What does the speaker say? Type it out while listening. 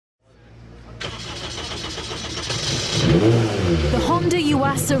The Honda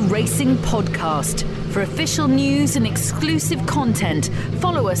Yuasa Racing Podcast. For official news and exclusive content,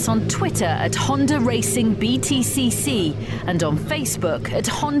 follow us on Twitter at Honda Racing BTCC and on Facebook at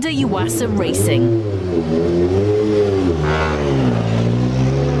Honda Yuasa Racing.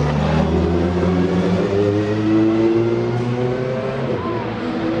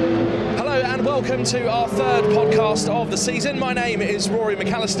 Welcome to our third podcast of the season. My name is Rory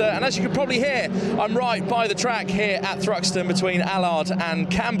McAllister, and as you can probably hear, I'm right by the track here at Thruxton between Allard and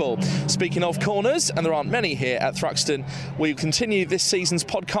Campbell. Speaking of corners, and there aren't many here at Thruxton, we'll continue this season's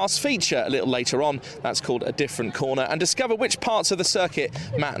podcast feature a little later on. That's called A Different Corner, and discover which parts of the circuit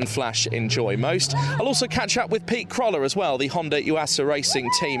Matt and Flash enjoy most. I'll also catch up with Pete Croller as well, the Honda Yuasa Racing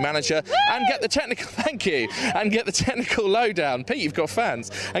team manager, and get the technical, thank you, and get the technical lowdown. Pete, you've got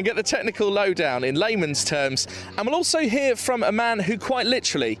fans, and get the technical lowdown in layman's terms, and we'll also hear from a man who quite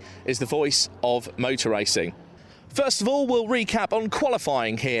literally is the voice of motor racing. First of all, we'll recap on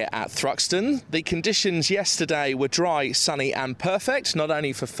qualifying here at Thruxton. The conditions yesterday were dry, sunny and perfect, not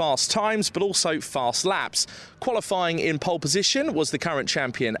only for fast times but also fast laps. Qualifying in pole position was the current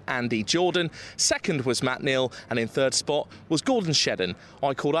champion Andy Jordan, second was Matt Neal, and in third spot was Gordon Shedden.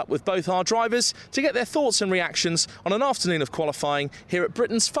 I caught up with both our drivers to get their thoughts and reactions on an afternoon of qualifying here at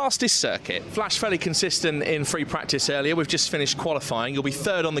Britain's fastest circuit. Flash fairly consistent in free practice earlier. We've just finished qualifying. You'll be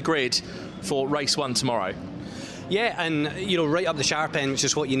third on the grid for race 1 tomorrow. Yeah, and right up the sharp end, which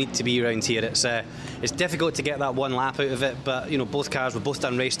is what you need to be around here. It's difficult to get that one lap out of it, but both cars were both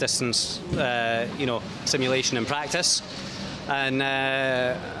done race distance, simulation and practice, and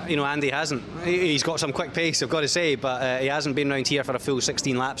Andy hasn't. He's got some quick pace, I've got to say, but he hasn't been around here for a full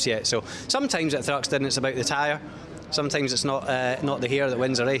 16 laps yet. So sometimes at Thruxton it's about the tyre. Sometimes it's not the hare that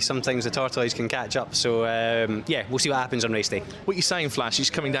wins a race. Sometimes the tortoise can catch up. So, we'll see what happens on race day. What are you saying, Flash? He's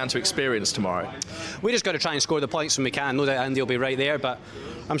coming down to experience tomorrow. We just got to try and score the points when we can. No doubt Andy will be right there, but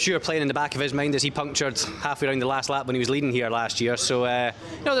I'm sure playing in the back of his mind as he punctured halfway around the last lap when he was leading here last year. So,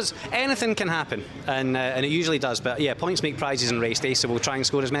 there's anything can happen, and it usually does. But, points make prizes in race day, so we'll try and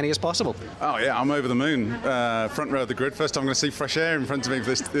score as many as possible. Oh, yeah, I'm over the moon. Front row of the grid. First time I'm going to see fresh air in front of me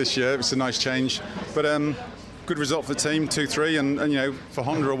this year. It's a nice change. But good result for the team, 2-3, and for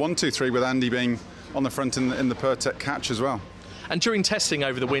Honda a 1-2-3 with Andy being on the front in the Pertec catch as well. And during testing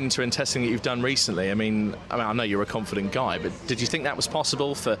over the winter and testing that you've done recently, I know you're a confident guy, but did you think that was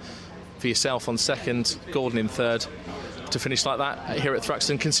possible for yourself on second, Gordon in third, to finish like that here at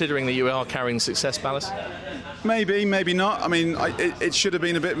Thruxton, considering that you are carrying success ballast? Maybe, maybe not. It should have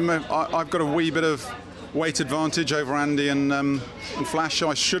been a bit. I've got a wee bit of weight advantage over Andy and Flash, so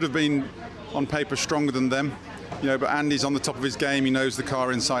I should have been on paper stronger than them. But Andy's on the top of his game. He knows the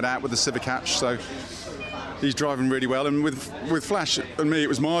car inside out with the Civic Hatch, so he's driving really well. And with Flash and me, it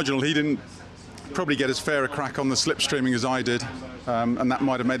was marginal. He didn't probably get as fair a crack on the slipstreaming as I did, and that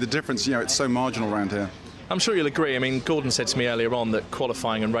might have made the difference. It's so marginal around here. I'm sure you'll agree. Gordon said to me earlier on that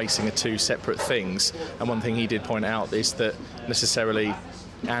qualifying and racing are two separate things, and one thing he did point out is that necessarily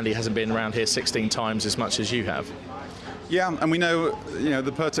Andy hasn't been around here 16 times as much as you have. Yeah, and we know,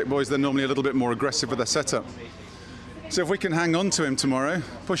 the Pertec boys, they're normally a little bit more aggressive with their setup. So if we can hang on to him tomorrow,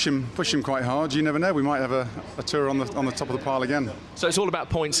 push him quite hard, you never know, we might have a tour on the top of the pile again. So it's all about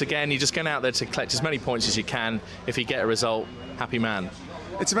points again. You're just going out there to collect as many points as you can. If you get a result, happy man.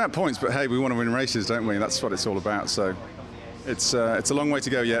 It's about points, but hey, we want to win races, don't we? That's what it's all about. So it's a long way to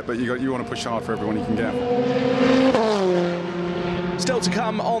go yet, but you want to push hard for everyone you can get. Still to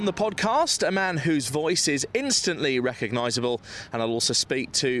come on the podcast, a man whose voice is instantly recognisable, and I'll also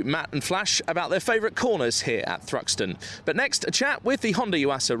speak to Matt and Flash about their favourite corners here at Thruxton. But next, a chat with the Honda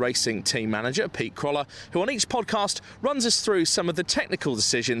Yuasa Racing team manager, Pete Croller, who on each podcast runs us through some of the technical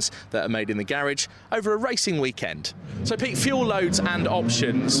decisions that are made in the garage over a racing weekend. So Pete, fuel loads and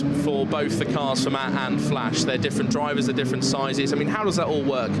options for both the cars for Matt and Flash. They're different drivers, they're different sizes. How does that all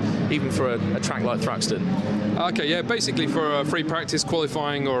work, even for a track like Thruxton? Okay, yeah, basically for a free practice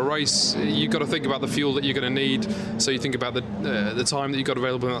qualifying or a race, you've got to think about the fuel that you're going to need. So you think about the time that you've got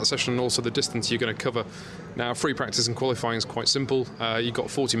available in that session and also the distance you're going to cover. Now, free practice and qualifying is quite simple. You've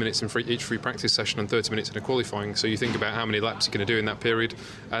got 40 minutes in each free practice session and 30 minutes in a qualifying. So you think about how many laps you're going to do in that period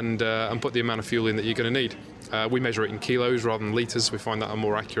and put the amount of fuel in that you're going to need. We measure it in kilos rather than litres. We find that a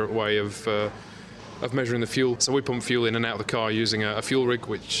more accurate way of measuring the fuel. So we pump fuel in and out of the car using a fuel rig,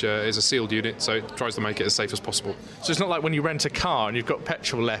 which is a sealed unit, so it tries to make it as safe as possible. So it's not like when you rent a car and you've got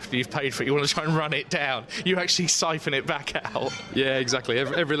petrol left and you've paid for it, you want to try and run it down. You actually siphon it back out. Yeah, exactly.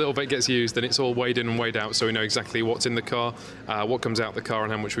 Every little bit gets used and it's all weighed in and weighed out, so we know exactly what's in the car, what comes out the car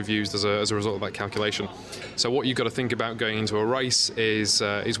and how much we've used as a result of that calculation. So what you've got to think about going into a race is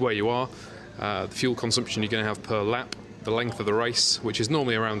where you are, the fuel consumption you're going to have per lap, the length of the race, which is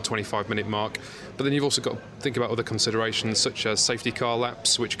normally around 25-minute mark. But then you've also got to think about other considerations such as safety car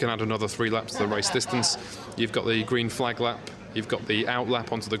laps, which can add another 3 laps to the race distance. You've got the green flag lap, you've got the out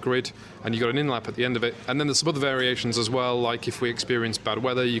lap onto the grid, and you've got an in lap at the end of it. And then there's some other variations as well, like if we experience bad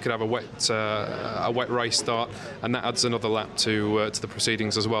weather, you could have a wet race start, and that adds another lap to the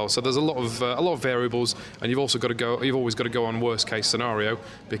proceedings as well. So there's a lot of variables, and you've always got to go on worst case scenario,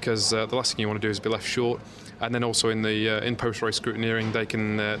 because the last thing you want to do is be left short. And then also in post-race scrutineering, they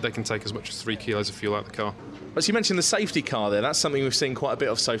can take as much as 3 kilos of fuel out of the car. As you mentioned the safety car there, that's something we've seen quite a bit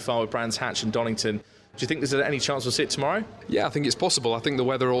of so far with Brands Hatch and Donington. Do you think there's any chance we'll see it tomorrow? Yeah, I think it's possible. I think the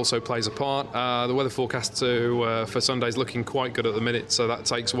weather also plays a part. The weather forecast for Sunday's looking quite good at the minute, so that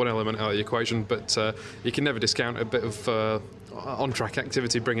takes one element out of the equation. But you can never discount a bit of on-track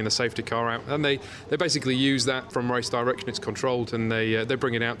activity, bringing the safety car out. And they basically use that from race direction. It's controlled, and they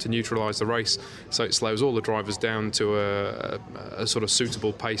bring it out to neutralise the race. So it slows all the drivers down to a sort of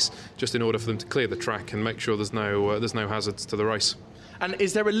suitable pace, just in order for them to clear the track and make sure there's no hazards to the race. And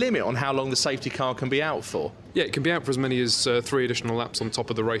is there a limit on how long the safety car can be out for? Yeah, it can be out for as many as 3 additional laps on top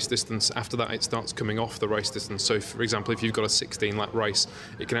of the race distance. After that, it starts coming off the race distance. So, for example, if you've got a 16-lap race,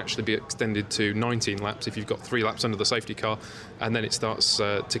 it can actually be extended to 19 laps if you've got 3 laps under the safety car, and then it starts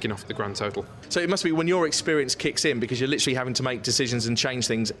ticking off the grand total. So it must be when your experience kicks in, because you're literally having to make decisions and change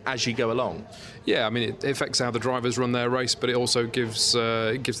things as you go along. Yeah, I mean, it affects how the drivers run their race, but it also gives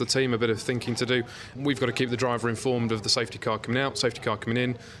the team a bit of thinking to do. We've got to keep the driver informed of the safety car coming out, safety car coming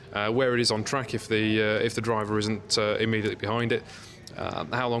in, where it is on track if the driver isn't immediately behind it,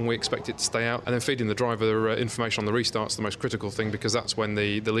 how long we expect it to stay out, and then feeding the driver information on the restart's the most critical thing, because that's when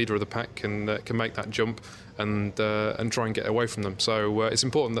the leader of the pack can make that jump and try and get away from them. So it's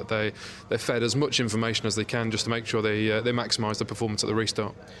important that they're fed as much information as they can, just to make sure they maximise the performance at the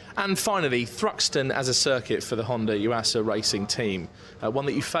restart. And finally, Thruxton as a circuit for the Honda Yuasa Racing team, one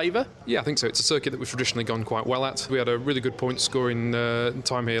that you favour? Yeah, I think so. It's a circuit that we've traditionally gone quite well at. We had a really good point scoring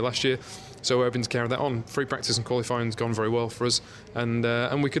time here last year, so we're hoping to carry that on. Free practice and qualifying's gone very well for us,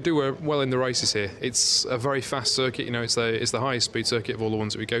 and we could do well in the races here. It's a very fast circuit. You know, it's the highest speed circuit of all the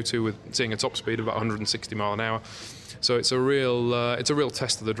ones that we go to, with seeing a top speed of about 160 mile an hour. So it's a real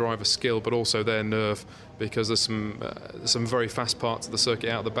test of the driver's skill, but also their nerve, because there's some very fast parts of the circuit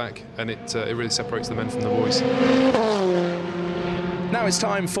out the back, and it really separates the men from the boys. Now it's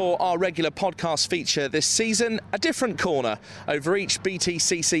time for our regular podcast feature this season, A Different Corner. Over each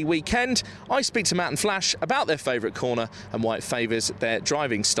BTCC weekend, I speak to Matt and Flash about their favourite corner and why it favours their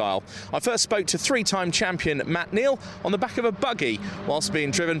driving style. I first spoke to 3-time champion Matt Neal on the back of a buggy whilst being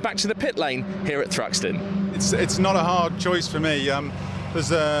driven back to the pit lane here at Thruxton. It's not a hard choice for me.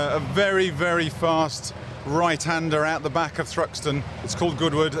 There's a very, very fast right-hander out the back of Thruxton. It's called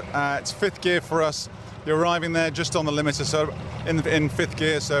Goodwood. It's 5th gear for us. You're arriving there just on the limiter, so in 5th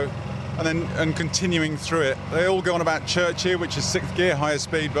gear, so and continuing through it. They all go on about Churchill, which is 6th gear, higher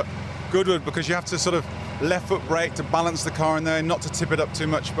speed, but Goodwood, because you have to sort of left foot brake to balance the car in there, not to tip it up too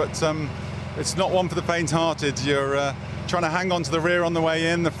much. But it's not one for the faint-hearted. You're trying to hang on to the rear on the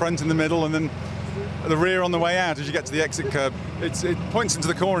way in, the front in the middle, and then the rear on the way out as you get to the exit curb. It points into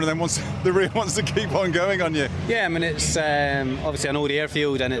the corner, and then the rear wants to keep on going on you. Yeah, I mean, it's obviously an old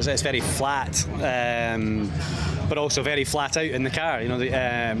airfield, and it's very flat, but also very flat out in the car. You know,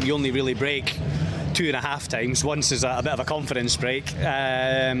 you only really brake 2.5 times. Once is a bit of a confidence brake,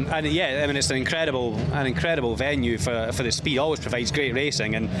 and yeah, I mean, it's an incredible venue for the speed. Always provides great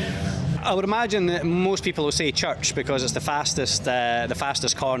racing, and I would imagine that most people will say Church because it's the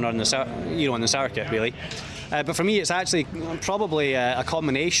fastest corner on the circuit, really. But for me, it's actually probably a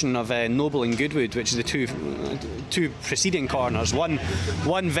combination of Noble and Goodwood, which is the two preceding corners. One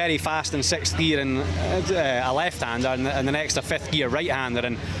very fast in 6th gear and a left-hander, and the next a 5th gear right-hander.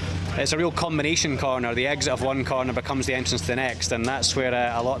 And it's a real combination corner. The exit of one corner becomes the entrance to the next, and that's where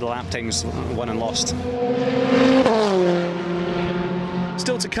a lot of the lap times won and lost.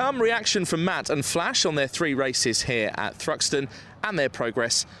 Still to come, reaction from Matt and Flash on their 3 races here at Thruxton and their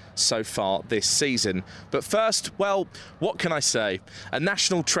progress so far this season. But first, well, what can I say? A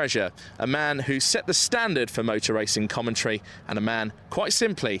national treasure, a man who set the standard for motor racing commentary, and a man, quite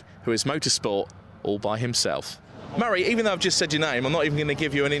simply, who is motorsport all by himself. Murray, even though I've just said your name, I'm not even going to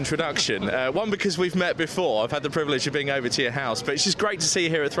give you an introduction. One, because we've met before. I've had the privilege of being over to your house, but it's just great to see you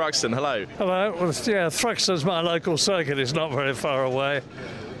here at Thruxton. Hello. Hello. Well, yeah, Thruxton's my local circuit. It's not very far away.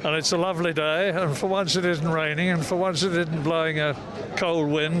 and it's a lovely day, and for once it isn't raining, and for once it isn't blowing a cold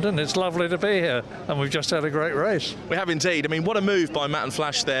wind, and it's lovely to be here, and we've just had a great race. We have indeed. I mean, what a move by Matt and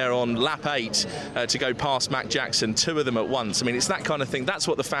Flash there on lap 8 to go past Matt Jackson, 2 of them at once. I mean, it's that kind of thing. That's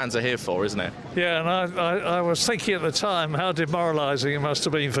what the fans are here for, isn't it? Yeah, and I was thinking at the time how demoralising it must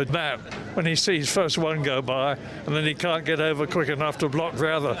have been for Matt when he sees first one go by, and then he can't get over quick enough to block the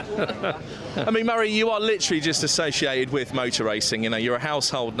other. I mean, Murray, you are literally just associated with motor racing. You know, you're a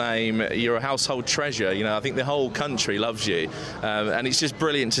household name, you're a household treasure. You know, I think the whole country loves you, and it's just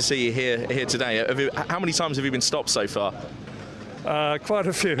brilliant to see you here today. How many times have you been stopped so far? Quite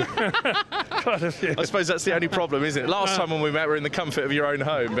a few. Quite a few. I suppose that's the only problem, isn't it? Last time when we met, we were in the comfort of your own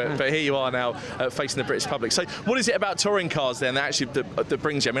home, but here you are now facing the British public. So what is it about touring cars then that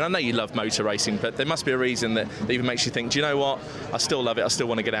brings you? I mean, I know you love motor racing, but there must be a reason that even makes you think, do you know what? I still love it. I still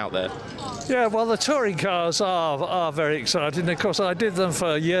want to get out there. Yeah, well, the touring cars are very exciting. Of course, I did them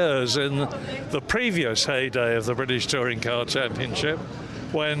for years in the previous heyday of the British Touring Car Championship,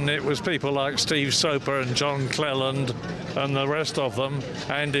 when it was people like Steve Soper and John Cleland and the rest of them,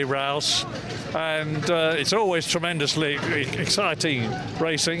 Andy Rouse, and it's always tremendously exciting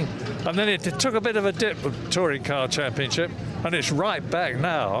racing. And then it took a bit of a dip with the Touring Car Championship, and it's right back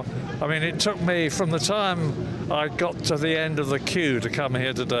now. I mean, it took me, from the time I got to the end of the queue to come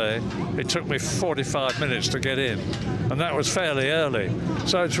here today, it took me 45 minutes to get in, and that was fairly early.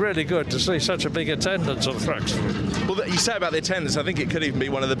 So it's really good to see such a big attendance at Thruxton. Well, you say about the attendance, I think it could even be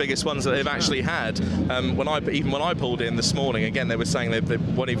one of the biggest ones that they've actually had. When I pulled in this morning, again, they were saying they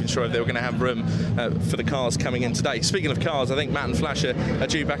weren't even sure if they were going to have room for the cars coming in today. Speaking of cars, I think Matt and Flash are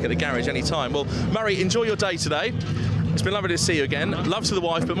due back at the garage any time. Well, Murray, enjoy your day today. It's been lovely to see you again. Love to the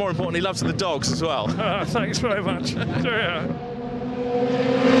wife, but more importantly, love to the dogs as well. Thanks very much.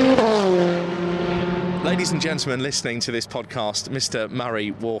 Ladies and gentlemen listening to this podcast, Mr.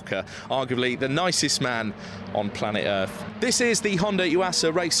 Murray Walker, arguably the nicest man on planet Earth. This is the Honda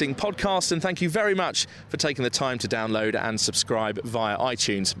Yuasa Racing Podcast, and thank you very much for taking the time to download and subscribe via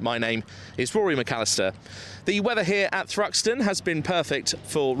iTunes. My name is Rory McAllister. The weather here at Thruxton has been perfect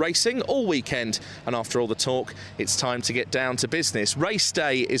for racing all weekend, and after all the talk, it's time to get down to business. Race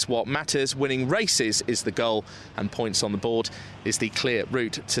day is what matters, winning races is the goal, and points on the board is the clear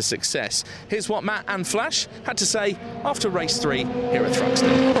route to success. Here's what Matt and Flash had to say after race 3 here at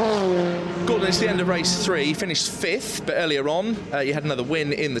Thruxton. Gordon, it's the end of race 3. You finished 5th, but earlier on you had another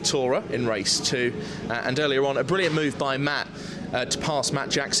win in the Tourer in race 2, and earlier on a brilliant move by Matt to pass Matt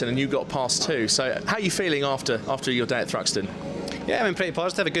Jackson, and you got past too. So how are you feeling after your day at Thruxton? Yeah, I mean, pretty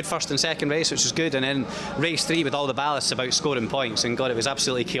positive. A good first and second race, which was good, and then race 3 with all the ballasts about scoring points, and God, it was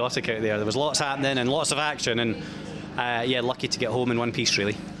absolutely chaotic out there. There was lots happening and lots of action, and yeah, lucky to get home in one piece,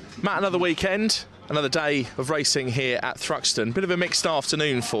 really. Matt, another weekend, another day of racing here at Thruxton. Bit of a mixed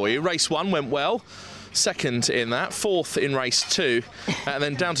afternoon for you. Race 1 went well, 2nd in that, 4th in race 2, and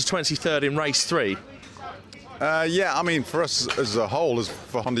then down to 23rd in race 3. Yeah, I mean, for us as a whole, as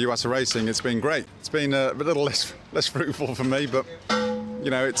for Honda Yuasa Racing, it's been great. It's been a little less fruitful for me, but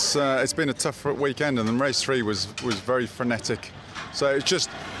you know, it's been a tough weekend, and then race 3 was very frenetic. So it's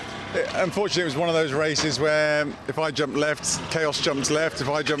just, unfortunately, it was one of those races where if I jumped left, chaos jumped left. If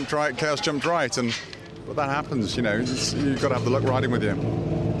I jumped right, chaos jumped right, but that happens. You know, you've got to have the luck riding with you.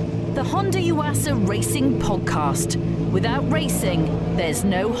 The Honda Yuasa Racing Podcast. Without racing, there's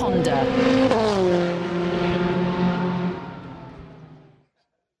no Honda.